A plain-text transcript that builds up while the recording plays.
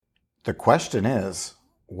The question is,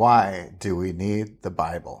 why do we need the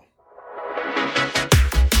Bible?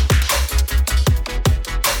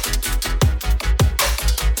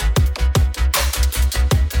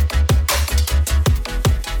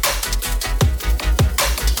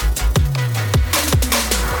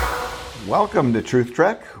 Welcome to Truth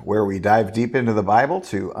Trek, where we dive deep into the Bible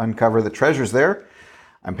to uncover the treasures there.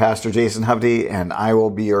 I'm Pastor Jason Hovde, and I will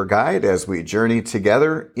be your guide as we journey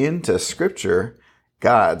together into Scripture,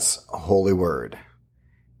 God's holy word.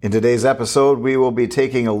 In today's episode, we will be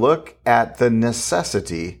taking a look at the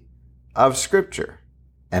necessity of Scripture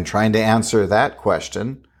and trying to answer that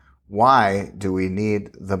question, why do we need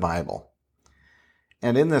the Bible?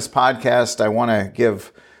 And in this podcast, I want to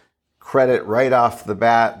give credit right off the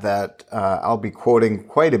bat that I'll be quoting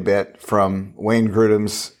quite a bit from Wayne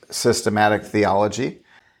Grudem's systematic theology.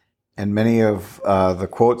 And many of the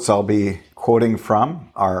quotes I'll be quoting from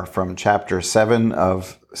are from Chapter 7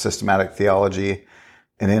 of Systematic Theology,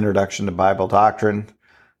 An Introduction to Bible Doctrine.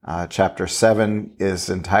 Chapter 7 is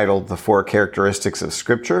entitled The Four Characteristics of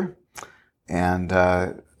Scripture, and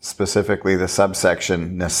specifically the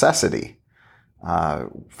subsection Necessity.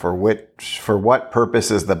 For what purpose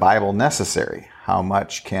is the Bible necessary? How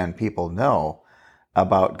much can people know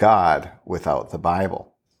about God without the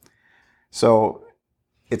Bible? So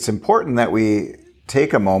it's important that we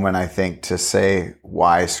take a moment, I think, to say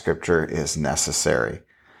why Scripture is necessary.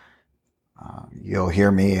 You'll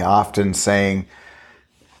hear me often saying,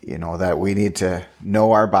 that we need to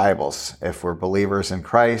know our Bibles. If we're believers in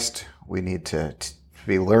Christ, we need to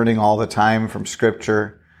be learning all the time from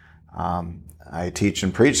Scripture. I teach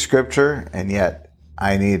and preach Scripture, and yet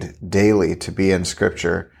I need daily to be in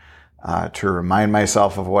Scripture to remind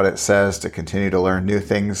myself of what it says, to continue to learn new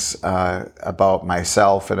things about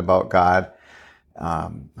myself and about God.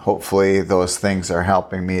 Hopefully those things are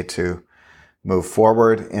helping me to move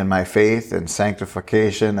forward in my faith and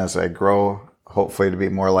sanctification as I grow, hopefully to be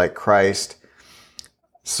more like Christ.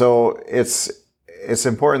 So it's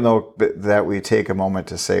important, though, that we take a moment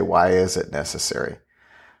to say, why is it necessary?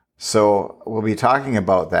 So we'll be talking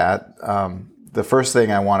about that. The first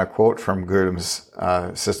thing I want to quote from Grudem's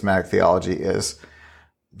systematic theology is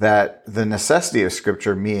that the necessity of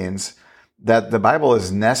Scripture means that the Bible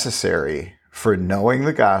is necessary for knowing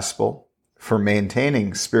the gospel, for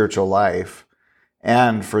maintaining spiritual life,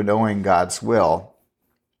 and for knowing God's will,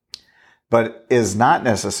 but is not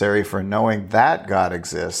necessary for knowing that God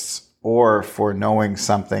exists or for knowing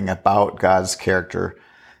something about God's character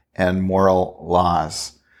and moral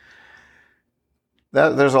laws.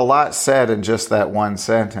 There's a lot said in just that one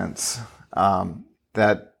sentence,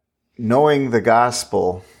 that knowing the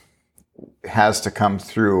gospel has to come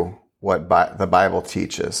through what the Bible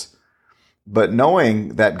teaches. But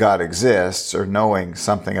knowing that God exists, or knowing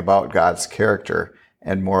something about God's character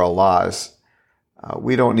and moral laws,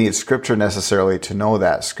 we don't need Scripture necessarily to know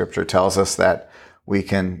that. Scripture tells us that we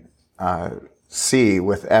can see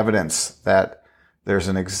with evidence that there's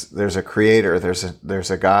a creator,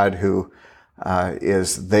 there's a God who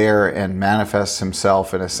is there and manifests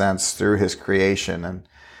himself in a sense through his creation. And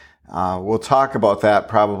we'll talk about that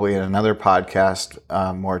probably in another podcast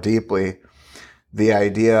more deeply. The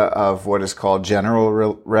idea of what is called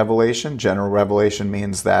general revelation. General revelation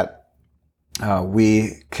means that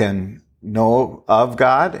we can know of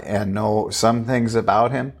God and know some things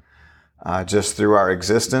about him just through our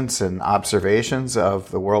existence and observations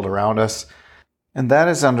of the world around us. And that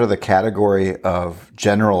is under the category of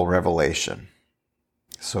general revelation.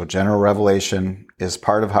 So general revelation is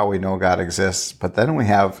part of how we know God exists, but then we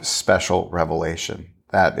have special revelation.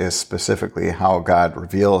 That is specifically how God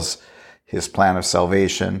reveals his plan of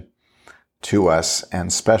salvation to us,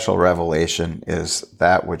 and special revelation is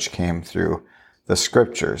that which came through the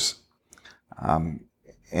Scriptures.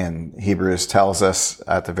 And Hebrews tells us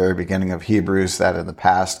at the very beginning of Hebrews that in the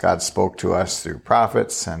past God spoke to us through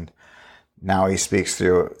prophets, and now he speaks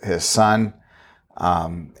through his Son.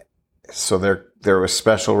 So there was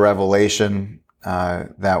special revelation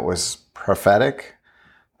that was prophetic.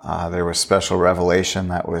 There was special revelation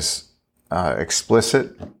that was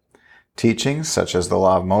explicit teachings, such as the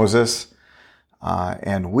Law of Moses.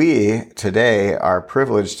 And we today are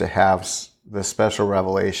privileged to have the special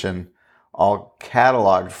revelation all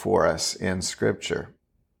cataloged for us in Scripture.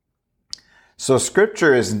 So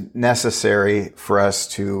Scripture is necessary for us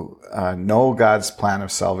to know God's plan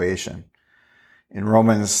of salvation. In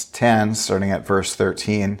Romans 10, starting at verse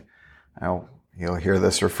 13, you'll hear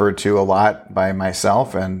this referred to a lot by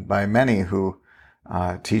myself and by many who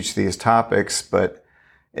teach these topics, but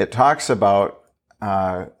it talks about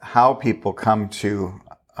how people come to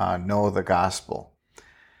know the gospel.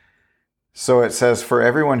 So it says, "For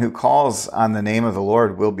everyone who calls on the name of the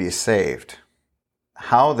Lord will be saved.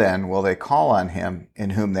 How then will they call on him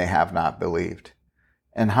in whom they have not believed?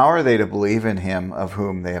 And how are they to believe in him of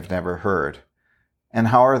whom they have never heard? And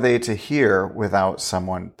how are they to hear without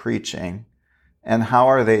someone preaching? And how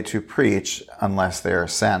are they to preach unless they are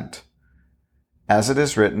sent? As it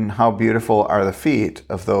is written, how beautiful are the feet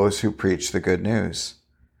of those who preach the good news.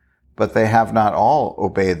 But they have not all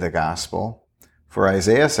obeyed the gospel. For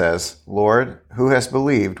Isaiah says, 'Lord, who has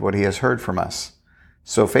believed what he has heard from us?'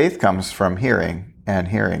 So faith comes from hearing, and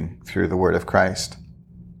hearing through the word of Christ."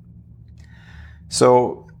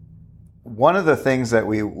 So one of the things that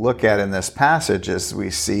we look at in this passage is we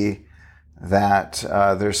see that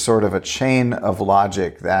there's sort of a chain of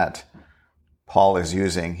logic that Paul is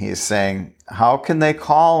using. He's saying, how can they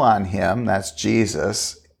call on him, that's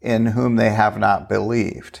Jesus, in whom they have not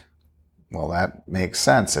believed? Well, that makes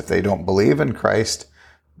sense. If they don't believe in Christ,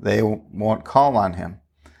 they won't call on him.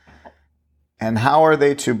 And how are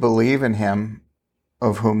they to believe in him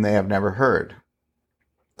of whom they have never heard?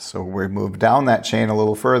 So we move down that chain a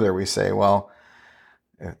little further. We say, well,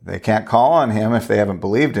 they can't call on him if they haven't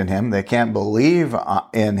believed in him. They can't believe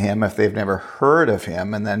in him if they've never heard of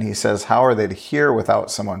him. And then he says, how are they to hear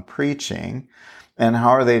without someone preaching? And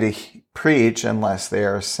how are they to preach unless they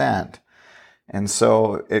are sent? And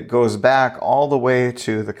so it goes back all the way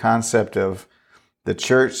to the concept of the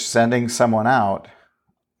church sending someone out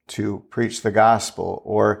to preach the gospel,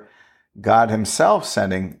 or God himself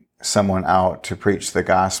sending someone out to preach the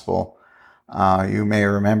gospel. You may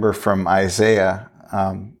remember from Isaiah,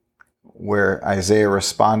 where Isaiah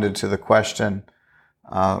responded to the question,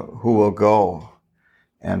 who will go?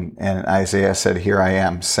 And Isaiah said, "Here I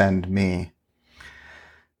am, send me."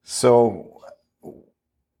 So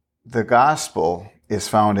the gospel is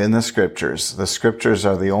found in the scriptures. The scriptures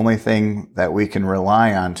are the only thing that we can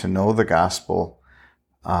rely on to know the gospel,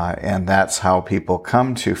 and that's how people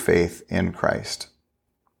come to faith in Christ.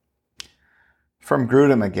 From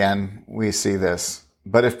Grudem again, we see this.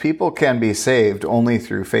 But if people can be saved only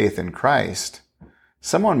through faith in Christ,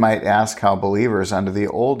 someone might ask how believers under the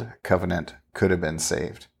old covenant could have been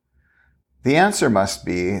saved. The answer must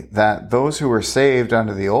be that those who were saved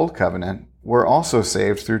under the old covenant were also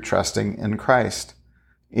saved through trusting in Christ,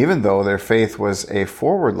 even though their faith was a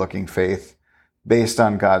forward-looking faith based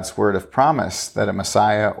on God's word of promise that a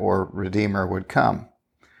Messiah or Redeemer would come.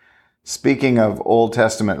 Speaking of Old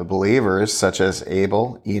Testament believers such as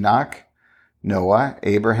Abel, Enoch, Noah,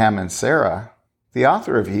 Abraham, and Sarah, the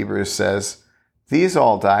author of Hebrews says, "These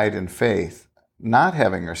all died in faith, not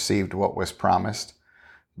having received what was promised,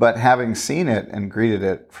 but having seen it and greeted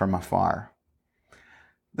it from afar."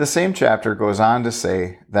 The same chapter goes on to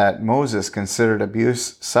say that Moses considered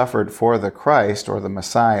abuse suffered for the Christ or the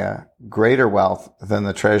Messiah greater wealth than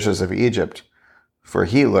the treasures of Egypt, for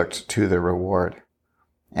he looked to the reward.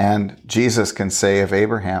 And Jesus can say of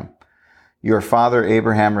Abraham, "Your father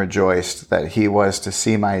Abraham rejoiced that he was to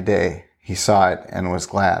see my day. He saw it and was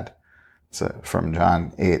glad." It's from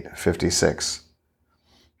John 8:56.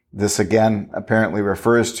 This again apparently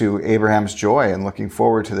refers to Abraham's joy in looking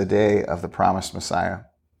forward to the day of the promised Messiah.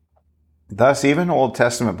 Thus, even Old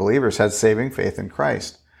Testament believers had saving faith in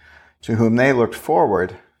Christ, to whom they looked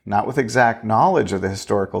forward, not with exact knowledge of the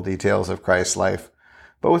historical details of Christ's life,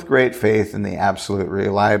 but with great faith in the absolute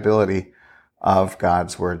reliability of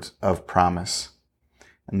God's words of promise.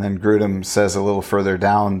 And then Grudem says a little further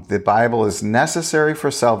down, the Bible is necessary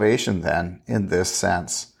for salvation then, in this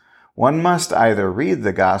sense. One must either read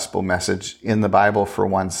the gospel message in the Bible for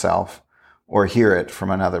oneself, or hear it from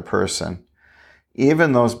another person.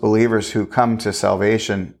 Even those believers who came to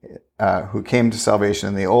salvation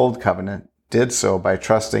in the Old Covenant did so by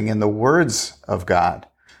trusting in the words of God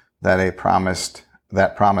that promised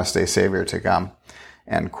a Savior to come.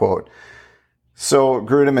 End quote. So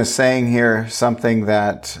Grudem is saying here something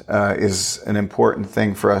that is an important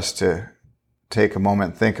thing for us to take a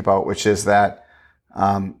moment and think about, which is that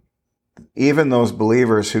even those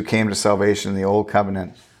believers who came to salvation in the Old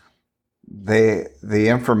Covenant, the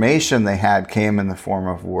information they had came in the form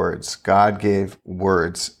of words. God gave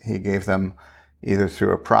words. He gave them either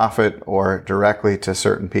through a prophet or directly to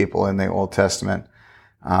certain people in the Old Testament.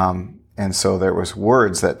 And so there was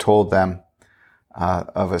words that told them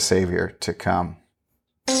of a Savior to come.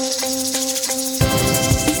 I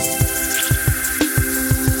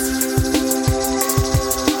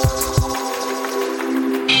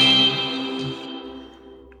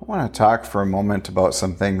want to talk for a moment about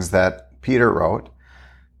some things that Peter wrote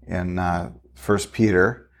in 1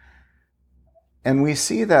 Peter. And we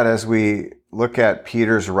see that as we look at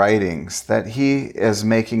Peter's writings, that he is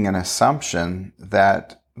making an assumption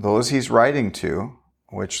that those he's writing to,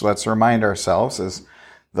 which let's remind ourselves is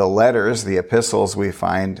the letters, the epistles we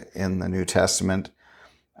find in the New Testament,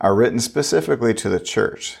 are written specifically to the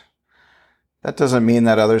church. That doesn't mean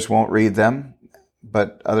that others won't read them,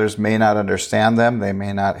 but others may not understand them. They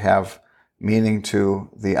may not have meaning to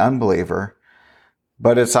the unbeliever.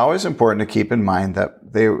 But it's always important to keep in mind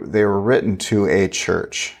that they were written to a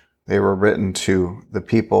church. They were written to the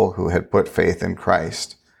people who had put faith in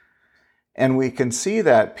Christ. And we can see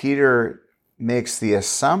that Peter makes the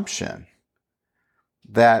assumption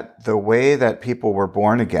that the way that people were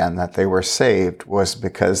born again, that they were saved, was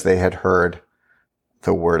because they had heard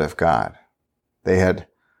the Word of God. They had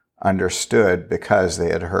understood because they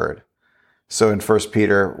had heard. So in 1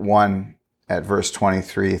 Peter 1 at verse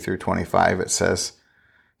 23 through 25, it says,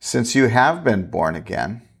 "Since you have been born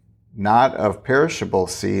again, not of perishable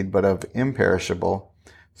seed, but of imperishable,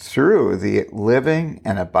 through the living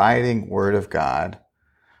and abiding Word of God,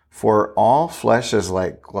 for all flesh is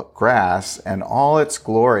like grass, and all its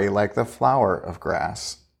glory like the flower of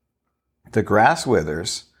grass. The grass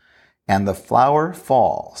withers, and the flower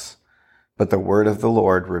falls, but the word of the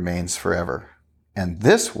Lord remains forever. And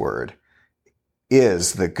this word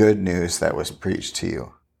is the good news that was preached to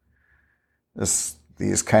you."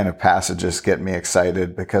 These kind of passages get me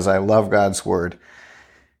excited because I love God's word.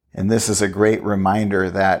 And this is a great reminder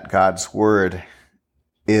that God's word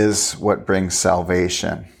is what brings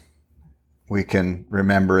salvation. We can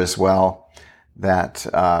remember as well that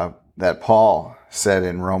Paul said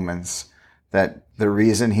in Romans that the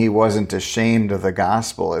reason he wasn't ashamed of the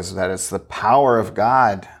gospel is that it's the power of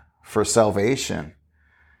God for salvation.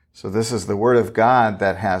 So this is the word of God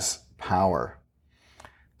that has power.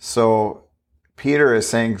 So Peter is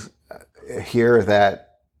saying here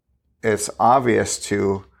that it's obvious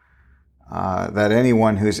to that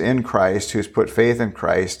anyone who's in Christ, who's put faith in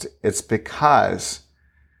Christ, it's because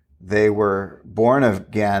they were born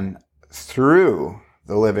again through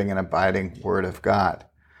the living and abiding Word of God.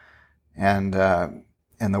 And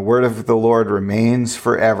the word of the Lord remains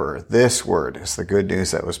forever. This word is the good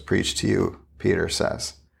news that was preached to you, Peter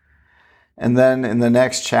says. And then in the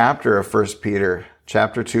next chapter of 1 Peter,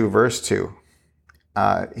 chapter 2, verse 2,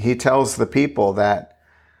 he tells the people that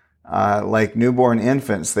like newborn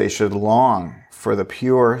infants, they should long for the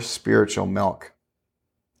pure spiritual milk,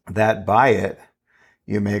 that by it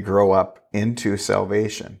you may grow up into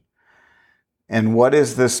salvation. And what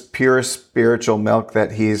is this pure spiritual milk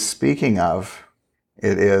that he's speaking of?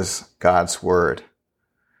 It is God's word.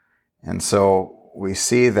 And so we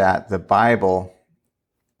see that the Bible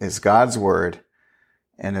is God's word,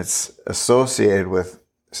 and it's associated with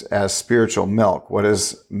as spiritual milk. What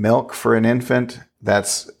is milk for an infant?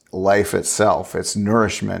 That's life itself. It's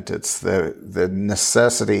nourishment. It's the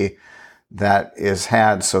necessity that is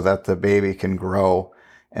had so that the baby can grow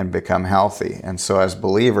and become healthy. And so as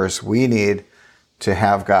believers, we need to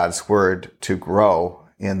have God's word to grow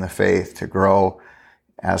in the faith, to grow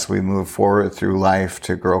as we move forward through life,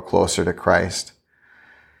 to grow closer to Christ.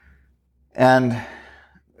 And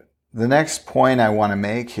the next point I want to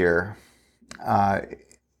make here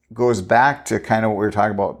goes back to kind of what we were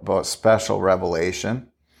talking about special revelation,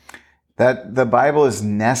 that the Bible is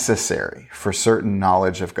necessary for certain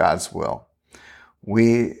knowledge of God's will.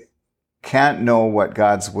 We can't know what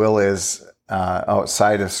God's will is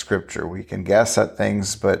outside of Scripture. We can guess at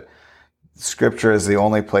things, but Scripture is the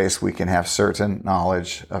only place we can have certain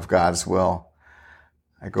knowledge of God's will.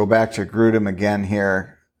 I go back to Grudem again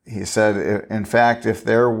here. He said, in fact, if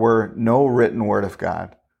there were no written word of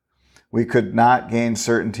God, we could not gain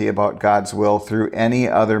certainty about God's will through any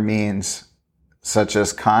other means, such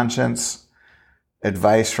as conscience,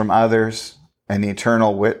 advice from others, an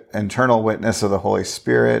internal witness of the Holy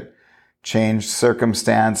Spirit, changed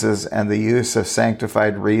circumstances, and the use of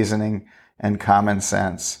sanctified reasoning and common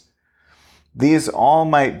sense. These all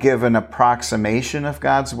might give an approximation of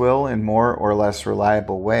God's will in more or less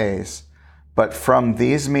reliable ways, but from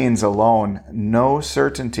these means alone, no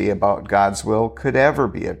certainty about God's will could ever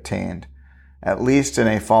be obtained, at least in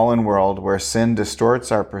a fallen world where sin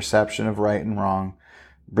distorts our perception of right and wrong,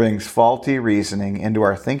 brings faulty reasoning into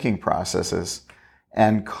our thinking processes,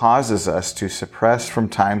 and causes us to suppress from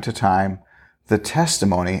time to time the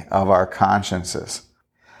testimony of our consciences.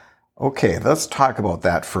 Okay, let's talk about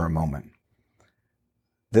that for a moment.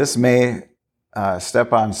 This may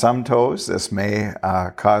step on some toes. This may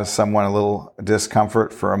cause someone a little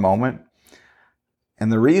discomfort for a moment.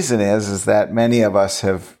 And the reason is that many of us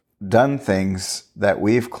have done things that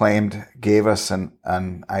we've claimed gave us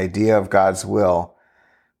an idea of God's will,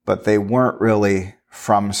 but they weren't really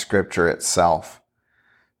from Scripture itself.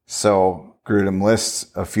 So Grudem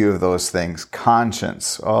lists a few of those things.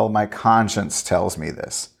 Conscience. Oh, my conscience tells me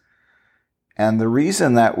this. And the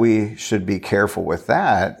reason that we should be careful with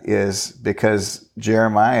that is because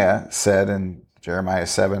Jeremiah said in Jeremiah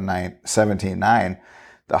 17:9,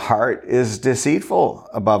 the heart is deceitful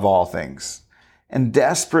above all things and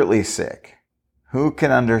desperately sick. Who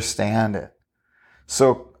can understand it?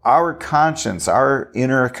 So our conscience, our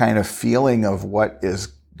inner kind of feeling of what is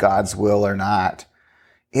God's will or not,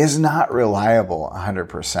 is not reliable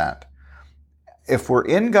 100%. If we're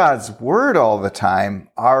in God's word all the time,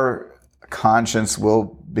 our conscience will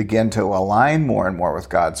begin to align more and more with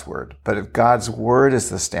God's word. But if God's word is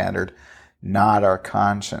the standard, not our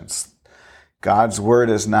conscience. God's word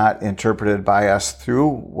is not interpreted by us through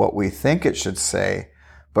what we think it should say,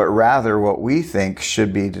 but rather what we think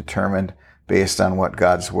should be determined based on what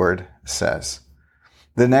God's word says.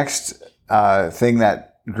 The next thing that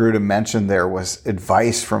Grudem mentioned there was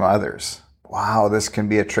advice from others. Wow, this can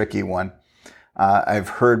be a tricky one. I've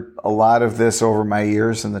heard a lot of this over my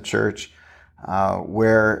years in the church,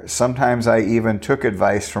 where sometimes I even took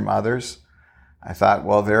advice from others. I thought,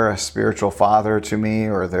 well, they're a spiritual father to me,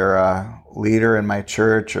 or they're a leader in my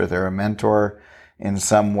church, or they're a mentor in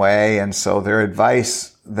some way. And so their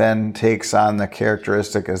advice then takes on the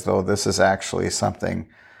characteristic as though this is actually something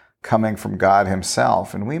coming from God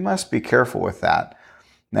himself. And we must be careful with that.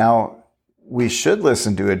 Now, we should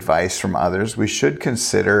listen to advice from others. We should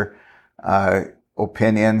consider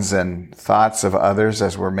opinions and thoughts of others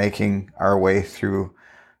as we're making our way through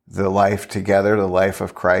the life together, the life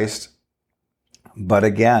of Christ. But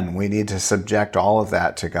again, we need to subject all of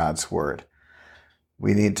that to God's word.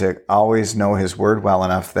 We need to always know his word well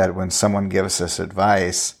enough that when someone gives us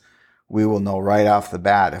advice, we will know right off the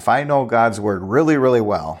bat. If I know God's word really, really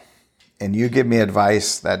well, and you give me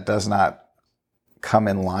advice that does not come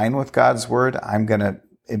in line with God's word, I'm going to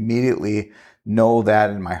immediately know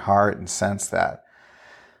that in my heart and sense that.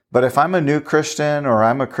 But if I'm a new Christian, or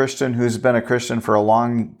I'm a Christian who's been a Christian for a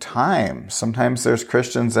long time, sometimes there's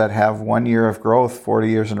Christians that have 1 year of growth 40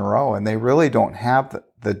 years in a row, and they really don't have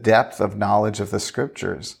the depth of knowledge of the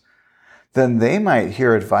scriptures. Then they might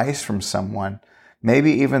hear advice from someone,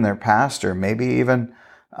 maybe even their pastor, maybe even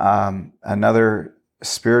another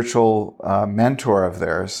spiritual mentor of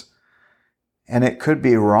theirs, and it could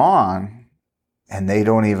be wrong, and they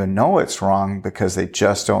don't even know it's wrong because they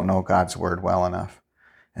just don't know God's word well enough.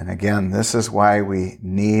 And again, this is why we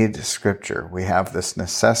need Scripture. We have this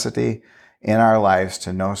necessity in our lives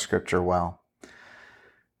to know Scripture well.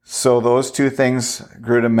 So those two things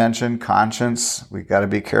Grudem mentioned, conscience, we've got to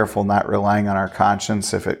be careful not relying on our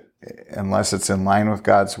conscience unless it's in line with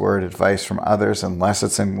God's word, advice from others, unless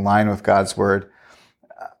it's in line with God's word,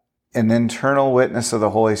 an internal witness of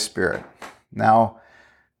the Holy Spirit. Now,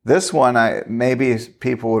 this one, maybe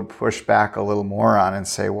people would push back a little more on and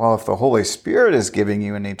say, well, if the Holy Spirit is giving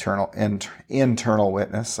you an internal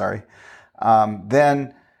witness,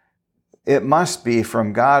 then it must be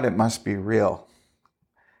from God, it must be real.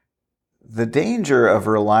 The danger of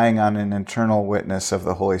relying on an internal witness of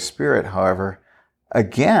the Holy Spirit, however,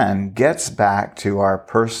 again, gets back to our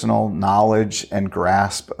personal knowledge and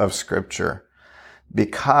grasp of Scripture.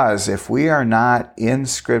 Because if we are not in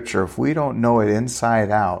Scripture, if we don't know it inside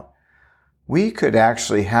out, we could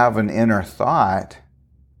actually have an inner thought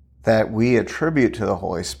that we attribute to the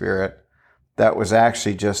Holy Spirit that was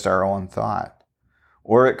actually just our own thought.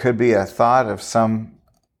 Or it could be a thought of some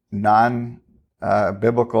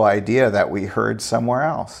non-biblical idea that we heard somewhere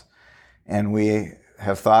else. And we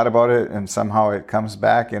have thought about it, and somehow it comes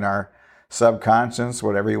back in our subconscious,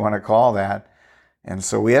 whatever you want to call that. And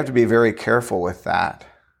so we have to be very careful with that.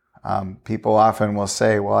 People often will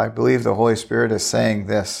say, well, I believe the Holy Spirit is saying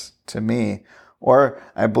this to me, or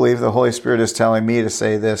I believe the Holy Spirit is telling me to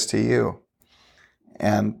say this to you.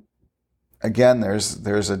 And again,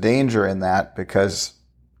 there's a danger in that, because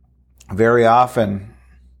very often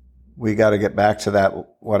we got to get back to that,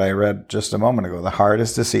 what I read just a moment ago. The heart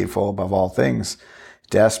is deceitful above all things,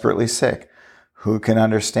 desperately sick. Who can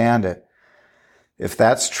understand it? If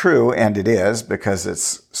that's true, and it is because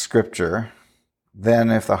it's Scripture,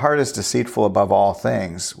 then if the heart is deceitful above all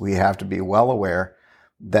things, we have to be well aware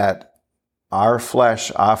that our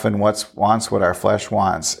flesh often wants what our flesh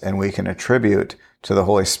wants, and we can attribute to the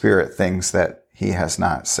Holy Spirit things that he has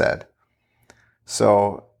not said.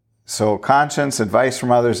 So conscience, advice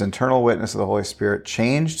from others, internal witness of the Holy Spirit,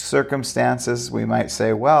 changed circumstances. We might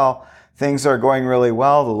say, well, things are going really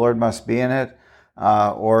well, the Lord must be in it,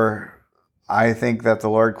 or I think that the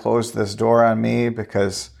Lord closed this door on me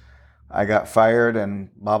because I got fired and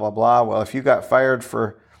blah, blah, blah. Well, if you got fired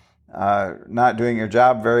for not doing your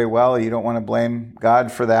job very well, you don't want to blame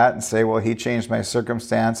God for that and say, well, he changed my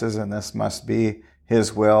circumstances and this must be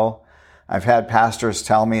his will. I've had pastors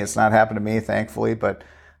tell me, it's not happened to me, thankfully, but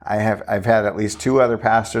I've had at least 2 other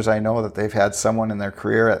pastors I know that they've had someone in their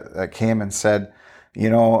career that came and said,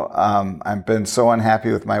 I've been so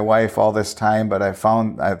unhappy with my wife all this time, but I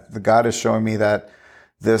found God is showing me that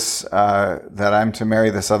that I'm to marry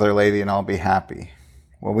this other lady and I'll be happy.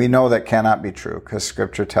 Well, we know that cannot be true because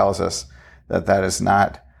Scripture tells us that that is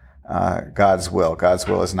not God's will. God's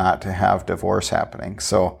will is not to have divorce happening.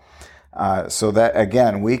 So that,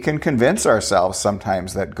 again, we can convince ourselves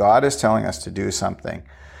sometimes that God is telling us to do something.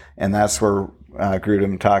 And that's where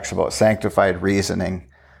Grudem talks about sanctified reasoning,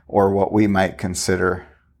 or what we might consider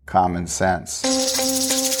common sense.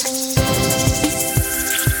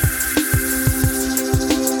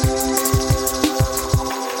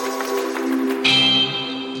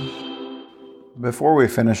 Before we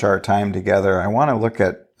finish our time together, I want to look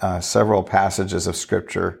at several passages of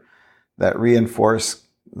Scripture that reinforce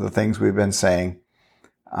the things we've been saying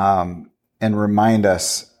and remind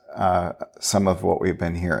us some of what we've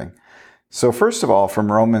been hearing. So first of all,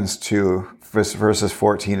 from Romans 2, verses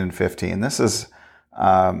 14 and 15, this is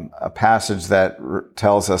a passage that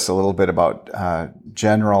tells us a little bit about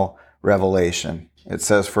general revelation. It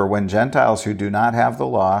says, "For when Gentiles who do not have the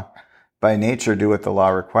law by nature do what the law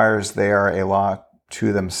requires, they are a law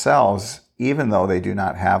to themselves, even though they do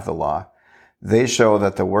not have the law. They show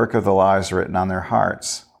that the work of the law is written on their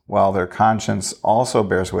hearts, while their conscience also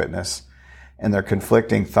bears witness, and their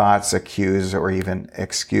conflicting thoughts accuse or even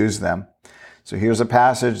excuse them." So here's a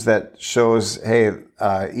passage that shows, hey,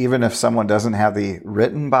 even if someone doesn't have the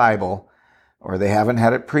written Bible, or they haven't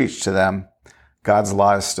had it preached to them, God's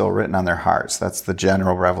law is still written on their hearts. That's the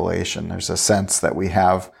general revelation. There's a sense that we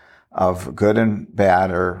have of good and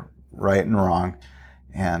bad, or right and wrong,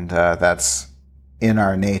 and that's in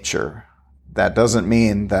our nature. That doesn't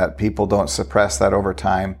mean that people don't suppress that over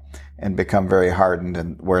time and become very hardened,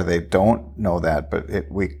 and where they don't know that, but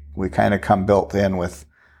we kind of come built in with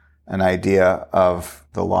an idea of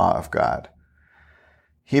the law of God.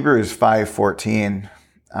 Hebrews 5:14,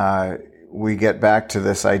 we get back to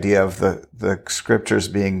this idea of the Scriptures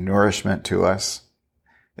being nourishment to us.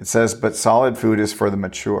 It says, "But solid food is for the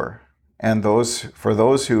mature, and for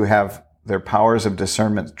those who have their powers of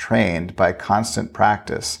discernment trained by constant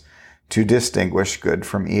practice to distinguish good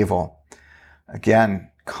from evil." Again,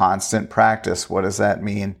 constant practice. What does that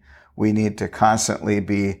mean? We need to constantly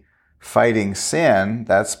be fighting sin.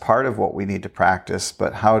 That's part of what we need to practice.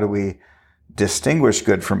 But how do we distinguish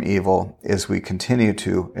good from evil? Is we continue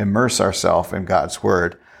to immerse ourselves in God's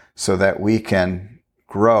Word so that we can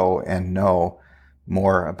grow and know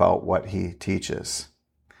more about what He teaches.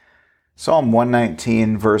 Psalm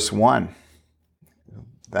 119, verse 1.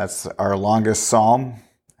 That's our longest psalm.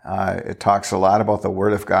 It talks a lot about the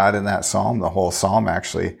Word of God in that psalm. The whole psalm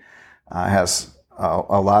actually has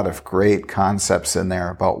a lot of great concepts in there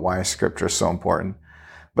about why Scripture is so important.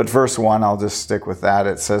 But verse 1, I'll just stick with that.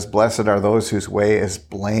 It says, "Blessed are those whose way is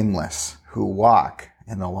blameless, who walk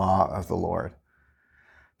in the law of the Lord."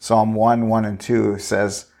 Psalm 1 and 2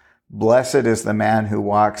 says, "Blessed is the man who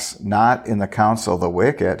walks not in the counsel of the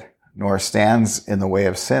wicked, nor stands in the way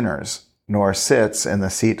of sinners, nor sits in the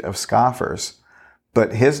seat of scoffers.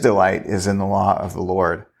 But his delight is in the law of the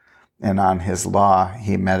Lord, and on his law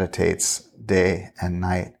he meditates day and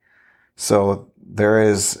night." So there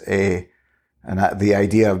is the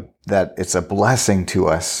idea that it's a blessing to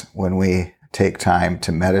us when we take time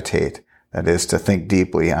to meditate, that is, to think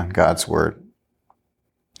deeply on God's Word.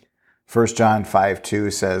 1 John 5:2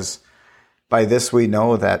 says, "By this we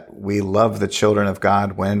know that we love the children of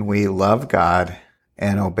God, when we love God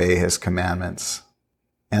and obey His commandments."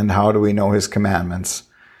 And how do we know His commandments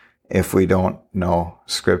if we don't know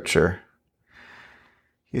Scripture?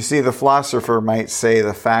 You see, the philosopher might say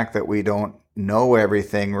the fact that we don't know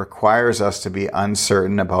everything requires us to be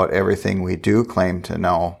uncertain about everything we do claim to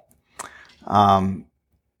know.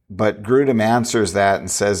 But Grudem answers that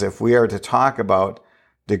and says, if we are to talk about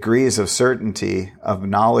degrees of certainty of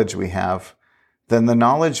knowledge we have, then the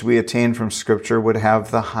knowledge we attain from Scripture would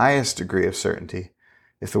have the highest degree of certainty.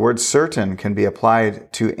 If the word certain can be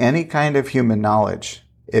applied to any kind of human knowledge,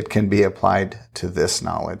 it can be applied to this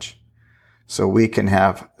knowledge. So we can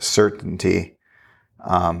have certainty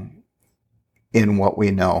in what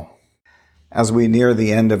we know. As we near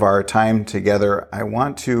the end of our time together, I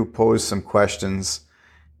want to pose some questions.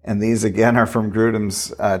 And these, again, are from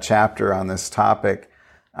Grudem's chapter on this topic.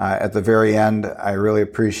 At the very end, I really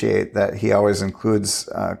appreciate that he always includes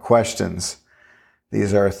questions.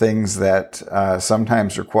 These are things that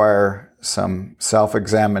sometimes require some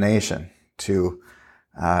self-examination to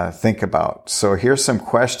think about. So here's some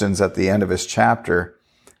questions at the end of his chapter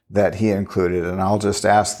that he included, and I'll just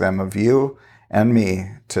ask them of you and me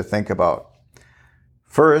to think about.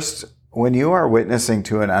 First, when you are witnessing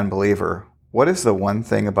to an unbeliever, what is the one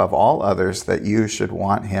thing above all others that you should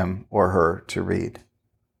want him or her to read?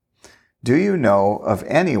 Do you know of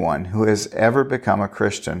anyone who has ever become a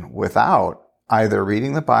Christian without either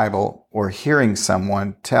reading the Bible or hearing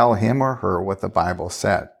someone tell him or her what the Bible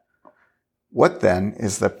said? What then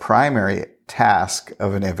is the primary task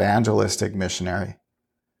of an evangelistic missionary?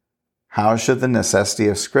 How should the necessity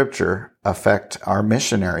of Scripture affect our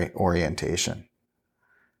missionary orientation?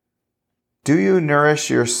 Do you nourish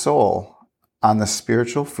your soul on the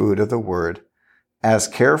spiritual food of the Word as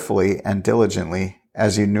carefully and diligently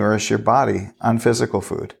as you nourish your body on physical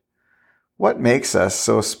food? What makes us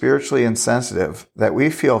so spiritually insensitive that we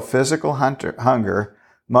feel physical hunger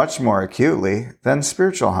much more acutely than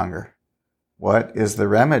spiritual hunger? What is the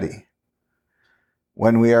remedy?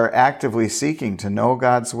 When we are actively seeking to know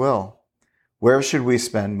God's will, where should we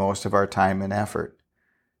spend most of our time and effort?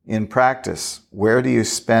 In practice, where do you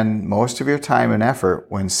spend most of your time and effort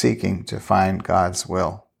when seeking to find God's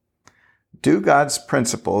will? Do God's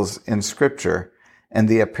principles in Scripture and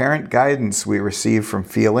the apparent guidance we receive from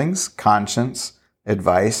feelings, conscience,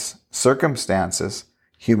 advice, circumstances,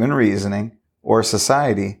 human reasoning, or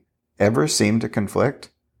society ever seem to conflict?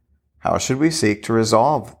 How should we seek to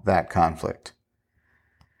resolve that conflict?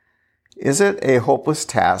 Is it a hopeless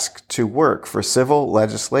task to work for civil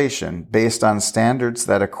legislation based on standards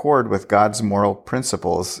that accord with God's moral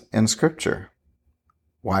principles in Scripture?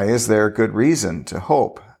 Why is there good reason to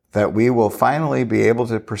hope that we will finally be able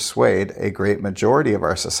to persuade a great majority of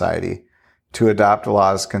our society to adopt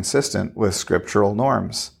laws consistent with scriptural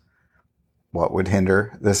norms? What would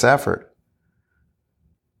hinder this effort?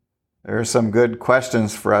 There are some good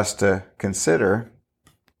questions for us to consider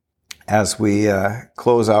as we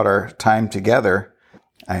close out our time together.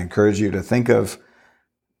 I encourage you to think of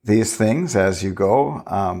these things as you go.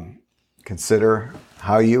 Consider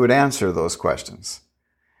how you would answer those questions.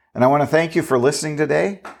 And I want to thank you for listening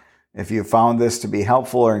today. If you found this to be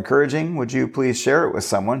helpful or encouraging, would you please share it with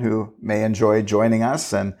someone who may enjoy joining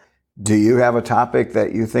us? And do you have a topic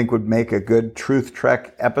that you think would make a good Truth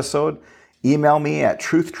Trek episode? Email me at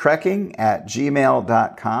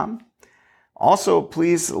truthtrekking@gmail.com. Also,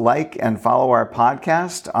 please like and follow our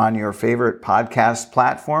podcast on your favorite podcast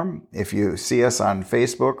platform. If you see us on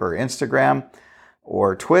Facebook or Instagram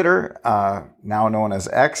or Twitter, now known as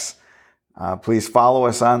X, please follow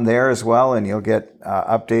us on there as well, and you'll get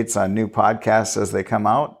updates on new podcasts as they come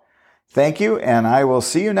out. Thank you, and I will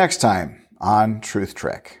see you next time on Truth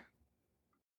Trek.